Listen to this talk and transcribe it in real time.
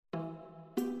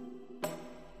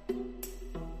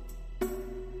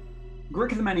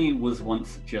Grick the Many was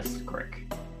once just Grick.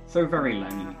 So very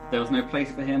lonely. There was no place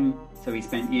for him, so he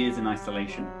spent years in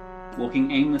isolation,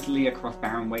 walking aimlessly across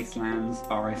barren wastelands,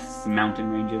 forests, and mountain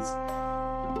ranges.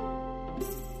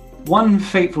 One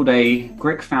fateful day,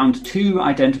 Grick found two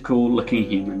identical-looking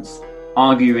humans,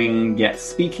 arguing yet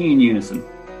speaking in unison.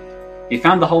 He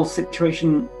found the whole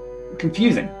situation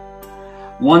confusing.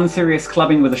 One serious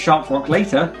clubbing with a sharp rock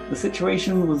later, the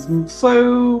situation was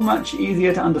so much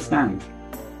easier to understand.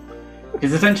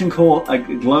 His attention caught a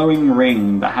glowing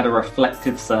ring that had a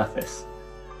reflective surface.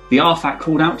 The artifact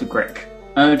called out to Grick,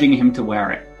 urging him to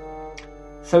wear it.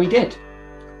 So he did.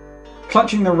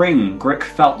 Clutching the ring, Grick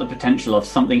felt the potential of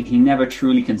something he never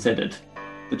truly considered.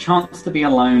 The chance to be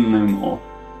alone no more.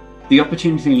 The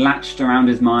opportunity latched around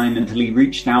his mind until he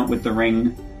reached out with the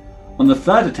ring. On the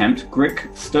third attempt,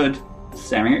 Grick stood,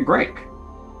 staring at Grick.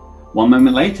 One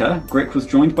moment later, Grick was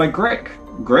joined by Grick,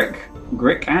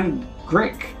 and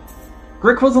Grick.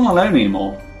 Grick wasn't alone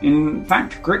anymore. In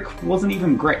fact, Grick wasn't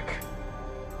even Grick.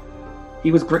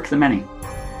 He was Grick the Many.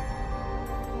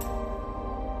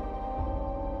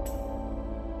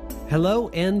 Hello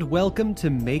and welcome to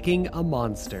Making a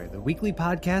Monster, the weekly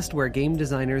podcast where game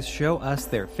designers show us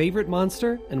their favorite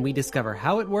monster and we discover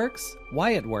how it works,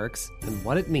 why it works, and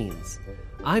what it means.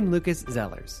 I'm Lucas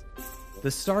Zellers.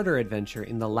 The starter adventure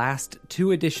in the last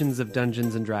two editions of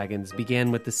Dungeons & Dragons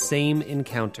began with the same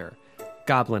encounter,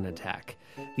 Goblin Attack.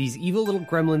 These evil little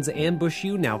gremlins ambush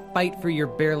you, now fight for your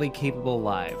barely capable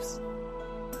lives.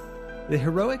 The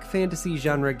heroic fantasy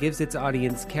genre gives its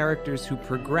audience characters who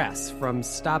progress from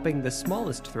stopping the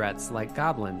smallest threats like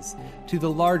goblins to the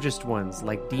largest ones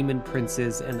like demon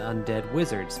princes and undead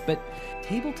wizards, but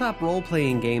tabletop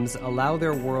role-playing games allow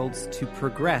their worlds to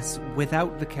progress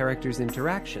without the characters'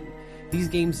 interaction. These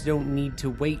games don't need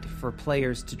to wait for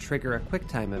players to trigger a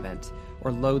QuickTime event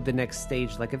or load the next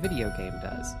stage like a video game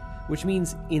does, which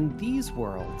means in these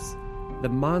worlds, the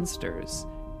monsters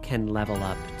can level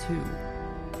up too.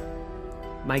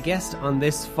 My guest on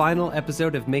this final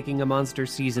episode of Making a Monster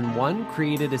Season 1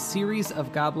 created a series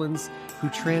of goblins who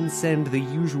transcend the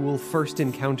usual first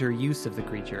encounter use of the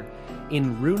creature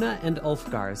in Runa and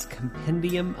Ulfgar's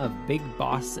Compendium of Big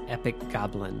Boss Epic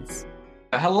Goblins.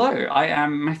 Hello, I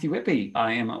am Matthew Whitby.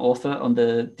 I am an author on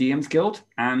the DM's Guild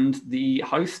and the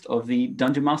host of the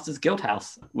Dungeon Masters Guild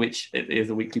House, which is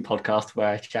a weekly podcast where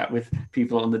I chat with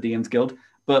people on the DM's Guild.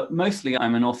 But mostly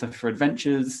I'm an author for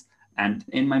adventures, and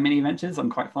in my mini adventures, I'm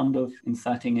quite fond of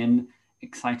inserting in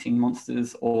exciting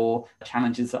monsters or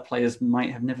challenges that players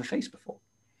might have never faced before.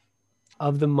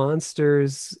 Of the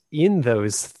monsters in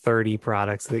those 30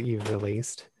 products that you've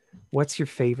released, what's your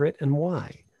favorite and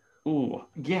why? Oh,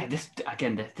 yeah,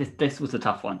 this was a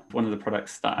tough one. One of the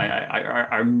products that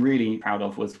I'm really proud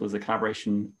of was a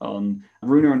collaboration on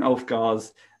Runa and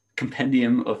Ulfgar's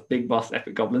Compendium of Big Boss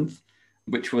Epic Goblins,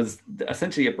 which was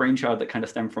essentially a brainchild that kind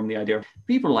of stemmed from the idea of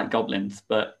people like goblins,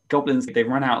 but goblins, they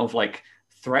run out of like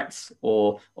threats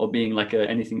or being like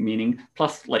anything meaning,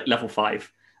 plus like level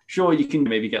 5. Sure, you can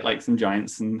maybe get like some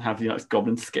giants and have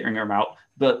goblins skittering around,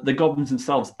 but the goblins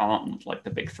themselves aren't like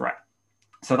the big threat.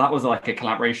 So that was like a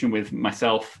collaboration with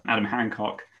myself, Adam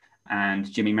Hancock, and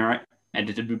Jimmy Merritt,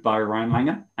 edited by Ryan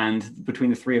Langer. And between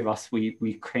the three of us,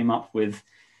 we came up with,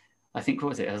 I think, what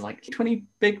was it? It was like 20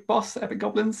 Big Boss Epic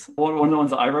Goblins. One of the ones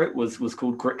that I wrote was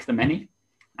called Grick the Many.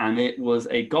 And it was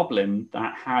a goblin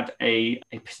that had a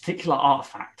particular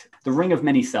artifact, the Ring of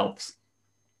Many Selves.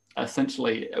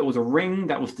 Essentially, it was a ring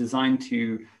that was designed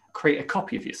to create a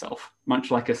copy of yourself,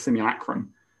 much like a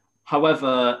simulacrum.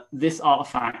 However, this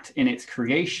artifact in its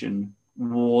creation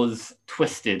was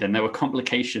twisted and there were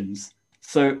complications.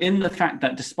 So in the fact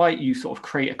that despite you sort of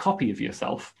create a copy of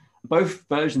yourself, both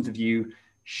versions of you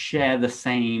share the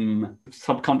same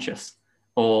subconscious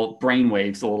or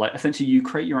brainwaves, or like essentially you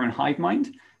create your own hive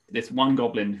mind. This one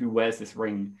goblin who wears this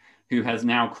ring, who has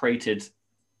now created,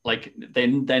 like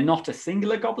they're not a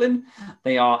singular goblin,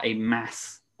 they are a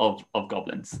mass of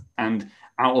goblins. And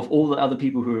out of all the other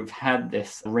people who have had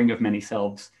this Ring of Many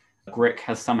Selves, Grick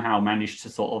has somehow managed to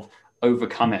sort of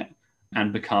overcome it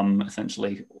and become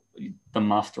essentially the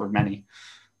master of many.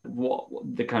 What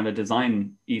the kind of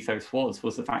design ethos was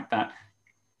the fact that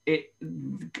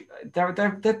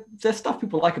there's stuff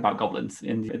people like about goblins,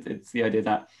 and it's the idea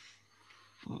that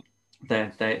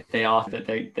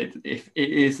if it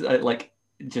is like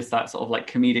just that sort of like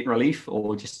comedic relief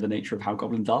or just the nature of how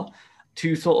goblins are,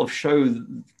 to sort of show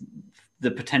the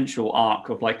potential arc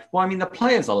of like, well, I mean, the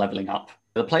players are leveling up.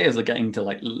 The players are getting to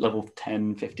like level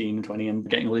 10, 15, 20 and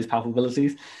getting all these powerful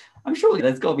abilities. I'm sure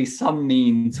there's got to be some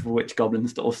means for which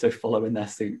goblins to also follow in their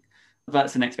suit.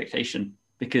 That's an expectation,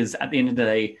 because at the end of the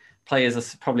day, players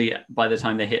are probably, by the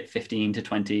time they hit 15 to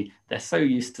 20, they're so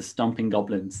used to stomping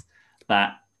goblins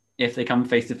that if they come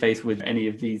face to face with any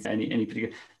of these, any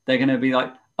particular, they're going to be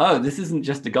like, oh, this isn't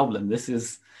just a goblin. This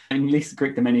is, in Lisa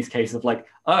Grick the Many's case, of like,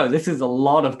 oh, this is a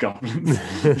lot of goblins.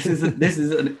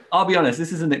 I'll be honest,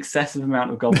 this is an excessive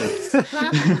amount of goblins.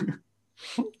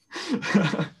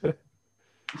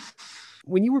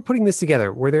 When you were putting this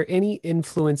together, were there any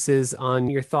influences on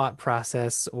your thought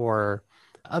process or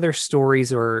other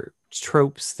stories or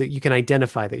tropes that you can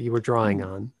identify that you were drawing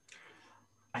on?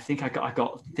 I think I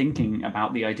got thinking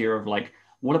about the idea of like,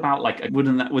 what about like,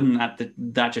 wouldn't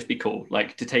that just be cool?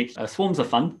 Like to take swarms are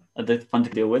fun, they're fun to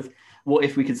deal with. What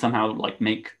if we could somehow like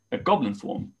make a goblin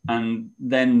swarm? And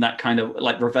then that kind of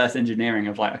like reverse engineering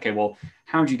of like, okay, well,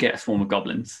 how do you get a swarm of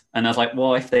goblins? And I was like,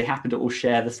 well, if they happen to all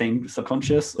share the same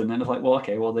subconscious, and then it's like, well,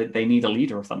 okay, well, they need a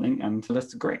leader or something, and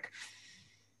let's Grick.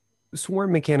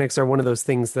 Swarm mechanics are one of those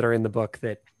things that are in the book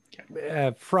that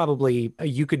probably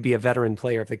you could be a veteran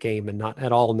player of the game and not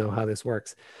at all know how this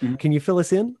works. Mm-hmm. Can you fill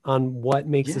us in on what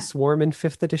makes a swarm in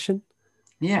 5th edition?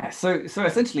 Yeah, so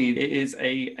essentially it is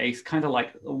a kind of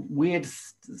like a weird,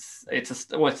 it's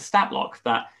a stat block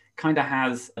that kind of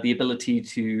has the ability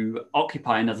to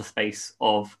occupy another space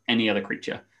of any other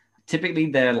creature.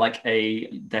 Typically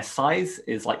their size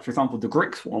is like, for example, the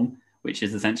Grick swarm, which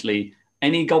is essentially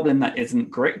any goblin that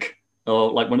isn't Grick,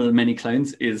 or like one of the many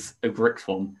clones, is a Grick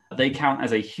swarm. They count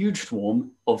as a huge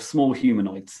swarm of small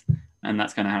humanoids, and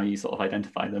that's kind of how you sort of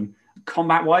identify them.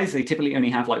 Combat-wise, they typically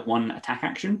only have like one attack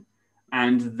action,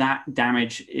 and that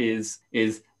damage is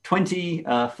 20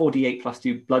 4d8 plus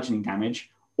 2 bludgeoning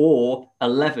damage, or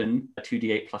 11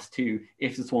 2d8 plus 2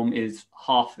 if the swarm is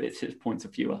half its hit points or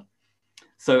fewer.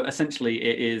 So essentially,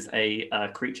 it is a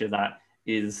creature that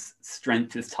its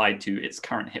strength is tied to its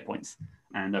current hit points.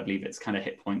 And I believe its kind of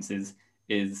hit points is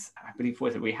I believe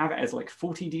we have it as like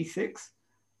 40d6.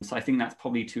 So I think that's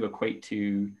probably to equate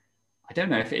to, I don't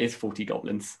know if it is 40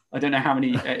 goblins. I don't know how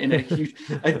many in a huge.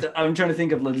 I'm trying to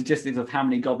think of the logistics of how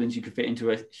many goblins you could fit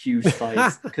into a huge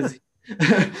size, because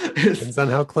depends on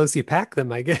how close you pack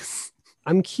them, I guess.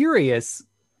 I'm curious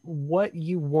what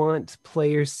you want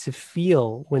players to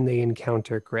feel when they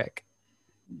encounter Grick.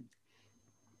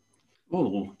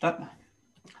 Oh, that.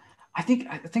 I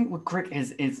think what Grick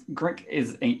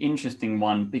is an interesting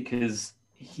one, because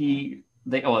they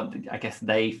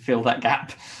fill that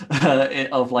gap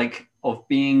of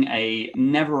being a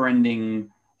never-ending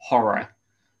horror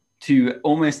to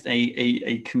almost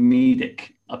a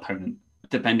comedic opponent,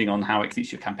 depending on how it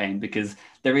suits your campaign, because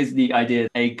there is the idea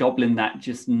a goblin that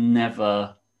just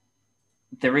never.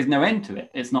 There is no end to it.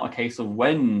 It's not a case of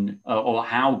when or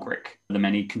how Grick the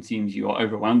Many consumes you or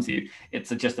overwhelms you. It's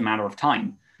just a matter of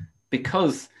time.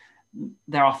 Because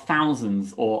there are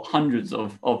thousands or hundreds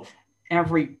of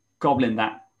every goblin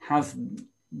that has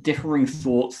differing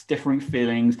thoughts, differing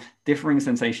feelings, differing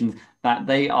sensations, that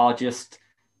they are just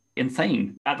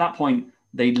insane. At that point,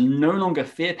 they no longer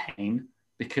fear pain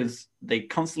because they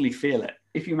constantly feel it.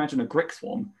 If you imagine a Grick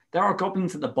swarm, there are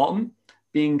goblins at the bottom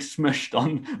being smushed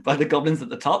on by the goblins at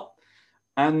the top,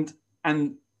 and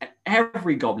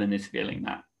every goblin is feeling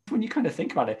that. When you kind of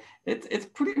think about it, it's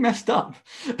pretty messed up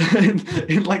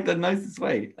in like the nicest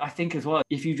way. I think as well,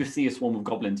 if you just see a swarm of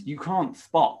goblins, you can't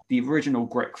spot the original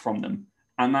Grick from them.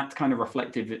 And that's kind of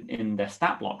reflective in their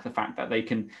stat block, the fact that they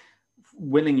can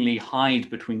willingly hide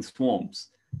between swarms,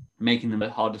 making them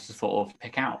harder to sort of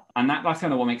pick out. And that's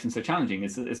kind of what makes them so challenging,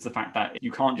 is the fact that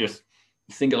you can't just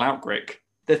single out Grick.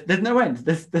 There's no end.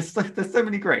 There's so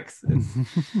many Gricks.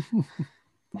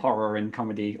 Horror and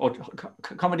comedy, or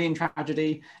comedy and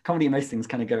tragedy. Comedy and most things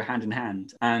kind of go hand in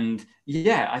hand. And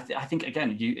yeah, I think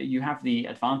again, you have the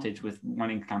advantage with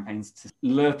running campaigns to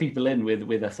lure people in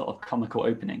with a sort of comical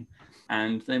opening.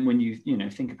 And then when you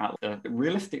think about the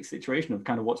realistic situation of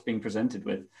kind of what's being presented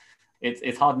with,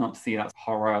 it's hard not to see that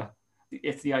horror.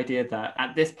 It's the idea that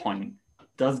at this point,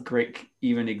 does Grick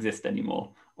even exist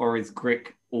anymore? Or is Grick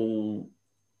all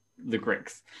the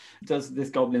Gricks? Does this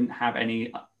goblin have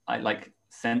any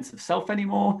sense of self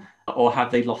anymore, or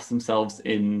have they lost themselves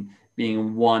in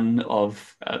being one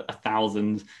of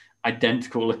 1,000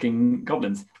 identical looking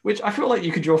goblins? Which I feel like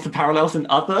you could draw some parallels in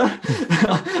other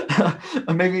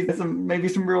and maybe there's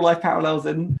some real life parallels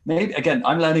in, maybe again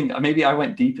I'm learning, maybe I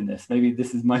went deep in this, maybe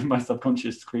this is my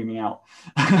subconscious screaming out.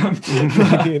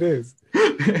 It is.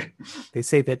 They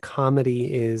say that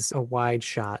comedy is a wide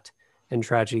shot and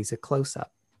tragedy is a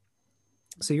close-up.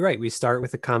 So you're right. We start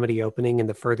with a comedy opening, and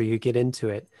the further you get into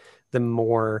it, the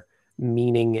more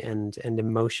meaning and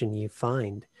emotion you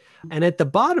find. And at the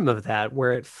bottom of that,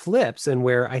 where it flips and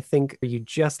where I think you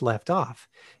just left off,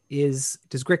 does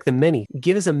Grick the Many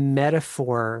give us a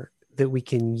metaphor that we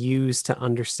can use to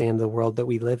understand the world that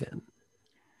we live in?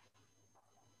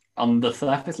 On the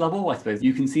surface level, I suppose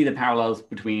you can see the parallels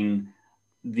between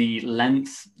the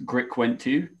lengths Grick went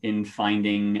to in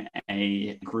finding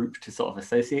a group to sort of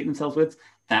associate themselves with,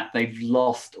 that they've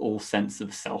lost all sense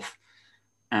of self.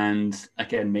 And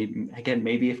again,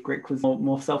 maybe if Grick was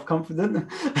more self-confident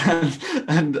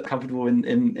and comfortable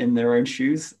in their own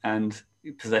shoes and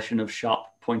possession of sharp,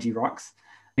 pointy rocks,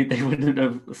 they wouldn't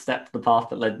have stepped the path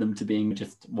that led them to being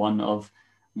just one of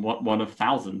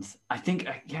thousands. I think,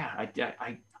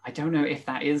 I don't know if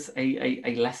that is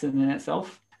a lesson in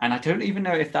itself. And I don't even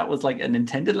know if that was like an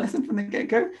intended lesson from the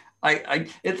get-go.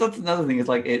 That's another thing. Is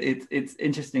like it's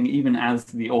interesting even as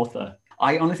the author.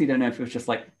 I honestly don't know if it was just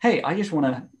like, hey, I just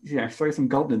want to throw some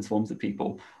goblin swarms at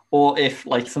people, or if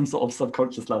like some sort of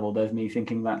subconscious level, there's me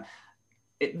thinking that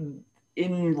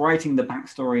in writing the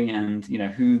backstory and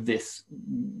who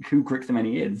Grick the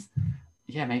Many is,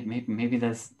 maybe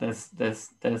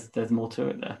there's more to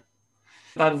it there.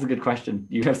 That is a good question.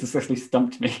 You have successfully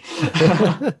stumped me.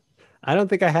 I don't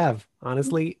think I have.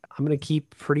 Honestly, I'm going to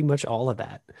keep pretty much all of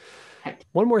that.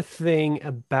 One more thing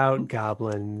about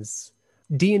goblins.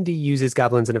 D&D uses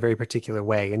goblins in a very particular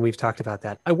way, and we've talked about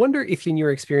that. I wonder if in your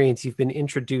experience you've been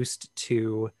introduced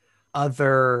to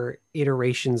other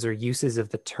iterations or uses of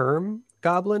the term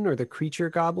goblin or the creature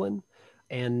goblin,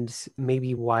 and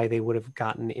maybe why they would have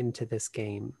gotten into this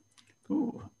game.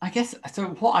 Ooh, I guess so.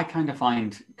 What I kind of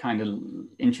find kind of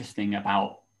interesting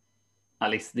about at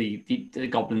least the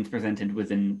goblins presented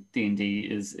within D&D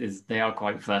is they are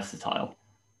quite versatile,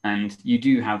 and you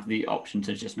do have the option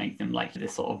to just make them like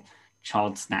this sort of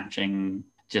child snatching,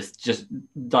 just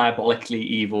diabolically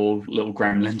evil little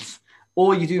gremlins,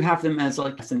 or you do have them as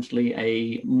like essentially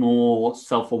a more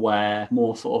self-aware,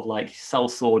 more sort of like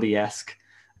sellswordy-esque,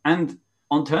 and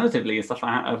alternatively and stuff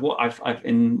like that, what I've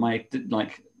in my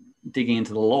like digging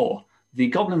into the lore, the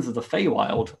goblins of the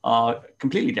Feywild are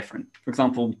completely different. For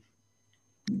example,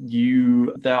 some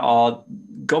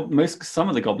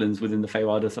of the goblins within the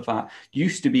Feywild and stuff like that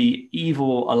used to be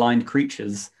evil aligned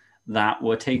creatures that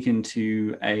were taken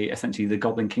to essentially the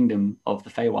goblin kingdom of the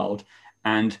Feywild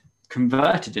and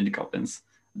converted into goblins,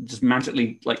 just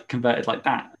magically like converted like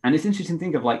that. And it's interesting to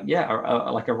think of like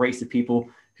a race of people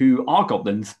who are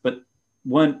goblins but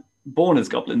weren't born as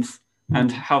goblins, and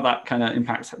how that kind of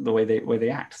impacts the way they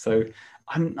act. So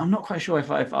I'm not quite sure if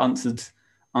I've answered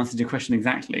your question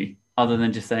exactly, other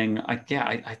than just saying I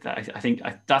think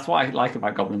that's what I like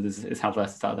about goblins is how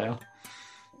versatile they are.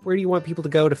 Where do you want people to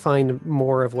go to find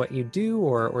more of what you do,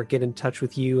 or get in touch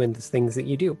with you and the things that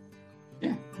you do?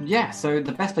 Yeah. So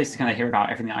the best place to kind of hear about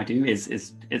everything I do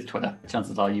is Twitter.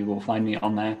 Chances are you will find me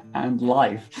on there and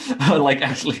live. Like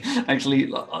actually,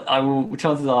 I will.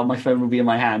 Chances are my phone will be in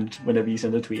my hand whenever you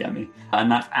send a tweet at me,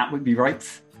 and that's at Whitby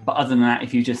Writes. But other than that,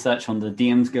 if you just search on the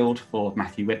DM's Guild for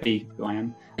Matthew Whitby, who I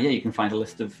am, you can find a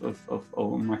list of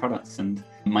all my products. And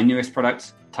my newest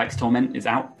product, Tyke's Torment, is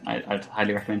out. I'd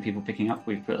highly recommend people picking up.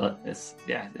 We've put a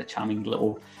charming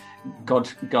little god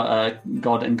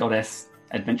and goddess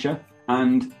adventure.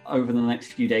 And over the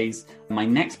next few days, my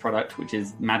next product, which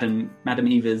is Madame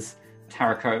Eva's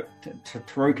Tarot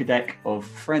deck of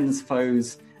friends,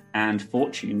 foes, and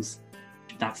fortunes,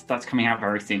 that's coming out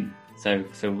very soon. So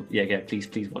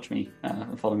please watch me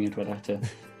and follow me on Twitter to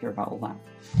hear about all that.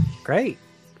 Great.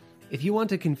 If you want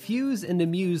to confuse and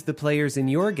amuse the players in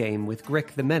your game with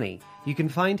Grick the Many, you can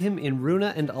find him in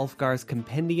Runa and Ulfgar's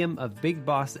compendium of Big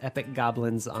Boss Epic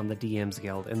Goblins on the DM's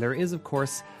Guild, and there is, of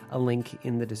course, a link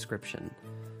in the description.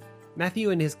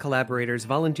 Matthew and his collaborators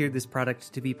volunteered this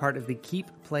product to be part of the Keep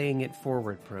Playing It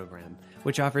Forward program,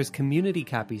 which offers community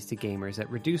copies to gamers at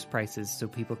reduced prices so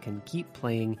people can keep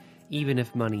playing even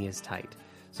if money is tight.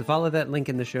 So follow that link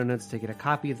in the show notes to get a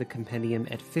copy of the compendium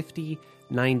at 50,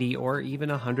 90, or even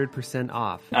 100%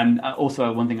 off. And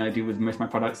also one thing I do with most of my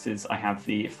products is I have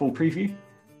the full preview,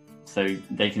 so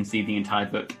they can see the entire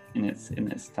book in its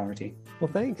entirety. Well,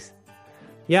 thanks.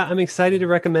 Yeah, I'm excited to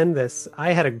recommend this.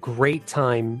 I had a great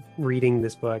time reading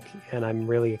this book, and I'm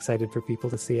really excited for people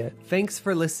to see it. Thanks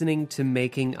for listening to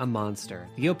Making a Monster.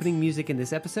 The opening music in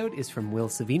this episode is from Will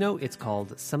Savino. It's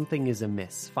called Something Is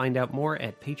Amiss. Find out more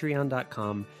at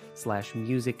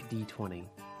patreon.com/musicd20.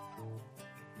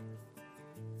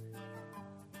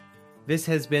 This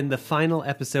has been the final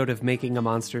episode of Making a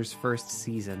Monster's first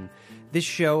season. This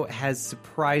show has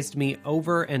surprised me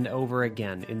over and over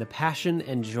again in the passion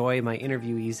and joy my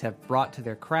interviewees have brought to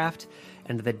their craft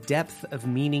and the depth of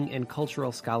meaning and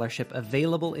cultural scholarship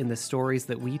available in the stories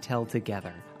that we tell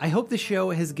together. I hope the show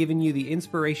has given you the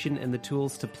inspiration and the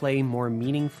tools to play more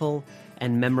meaningful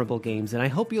and memorable games, and I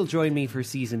hope you'll join me for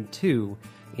Season 2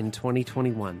 in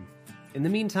 2021. In the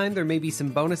meantime, there may be some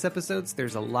bonus episodes.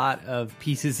 There's a lot of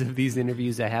pieces of these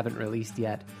interviews I haven't released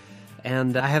yet.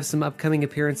 And I have some upcoming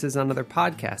appearances on other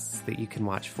podcasts that you can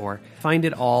watch for. Find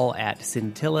it all at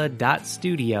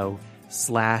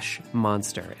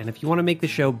scintilla.studio/monster. And if you want to make the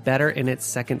show better in its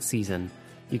second season,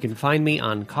 you can find me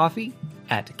on Ko-fi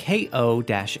at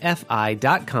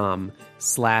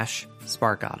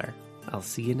ko-fi.com/sparkotter. I'll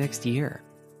see you next year.